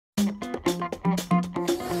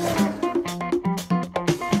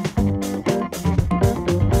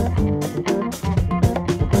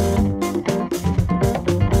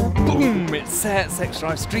Yeah, it's Sex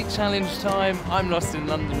Drive Street Challenge time. I'm lost in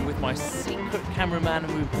London with my secret cameraman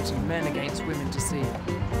and we're putting men against women to see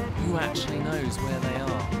who actually knows where they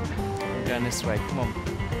are. I'm going this way, come on.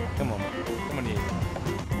 Come on. Come on you.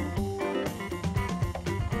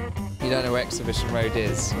 You don't know where Exhibition Road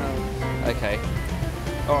is? No. Okay.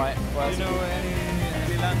 Alright, well... Do you know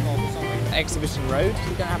any landmark or something? Exhibition Road?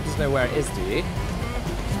 You don't happen to know where it is, do you?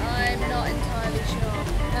 I'm not entirely sure.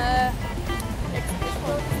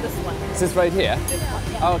 This one. Is this road here? This one,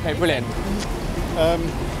 yeah. Oh, okay, brilliant. Well,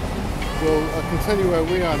 I can tell you where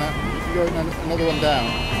we are now. You can go another one down.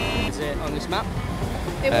 Is it on this map?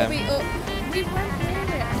 It will be up. We went near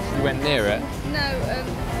it. You went near it? No,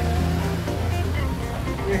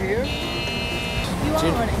 You're here? you are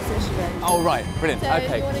on Exhibition Road. Oh, right, brilliant. So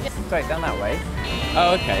okay. you want to get... Straight down that way.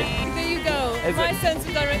 Oh, okay. There you go. My sense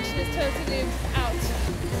of direction is totally out.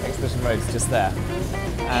 Exhibition Road's just there.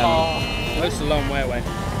 Looks a long way away.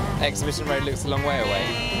 Exhibition Road looks a long way away.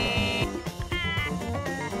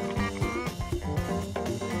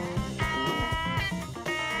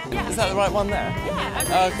 Yeah. Is that the right one there? Yeah.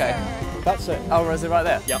 Oh, okay. That's it. Oh, is it right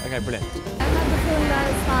there? Yeah. Okay, brilliant. I remember feeling that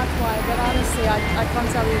it's halfway, but honestly, I can't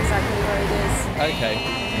tell you exactly where it is. Okay.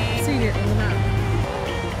 I've seen it on the map.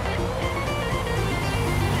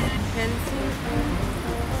 Can see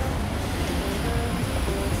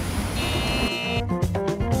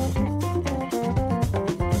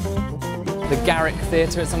The Garrick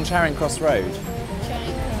Theatre, it's on Charing Cross Road. You've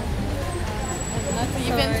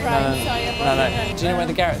been trying, sorry about No. that. Do you know where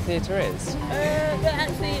the Garrick Theatre is?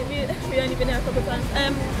 Actually, we've only been here a couple of times.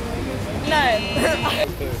 No.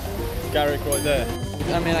 Garrick right there.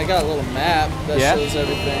 I mean, I got a little map that Yeah? shows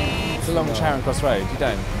everything. It's along Charing Cross Road, you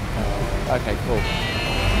don't? Okay, cool.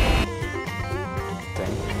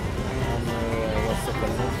 What's the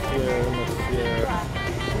plan?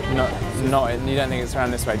 Not, you don't think it's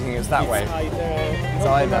around this way, do you think it's that way? It's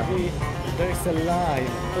either. There's a line.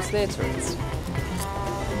 What's theatre is?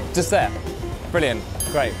 Just there. Brilliant.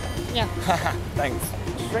 Great. Yeah. Thanks.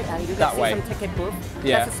 Straight and you That can see way. some ticket booth.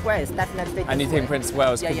 Yeah. That's a square. That's next station. And you think Prince of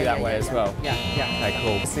Wales could be that way as well? Yeah. Okay,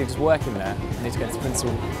 cool. Steve's working there. I need to get to Prince of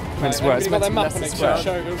Wales. You've got that map Leicester on it.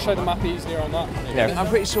 Square. It'll show the map easier on that. Yeah, I'm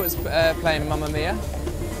pretty sure it's playing Mamma Mia.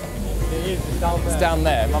 It's down there. It's down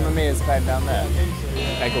there. Mamma Mia's playing down there.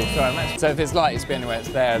 Okay, cool. Sorry, so if it's likely to be anywhere, it's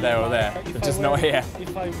there, or there, but just not here.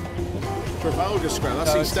 Trafalgar Square,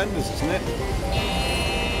 that's EastEnders, isn't it?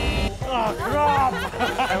 Oh, crap!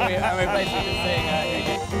 and we're basically just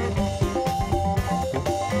seeing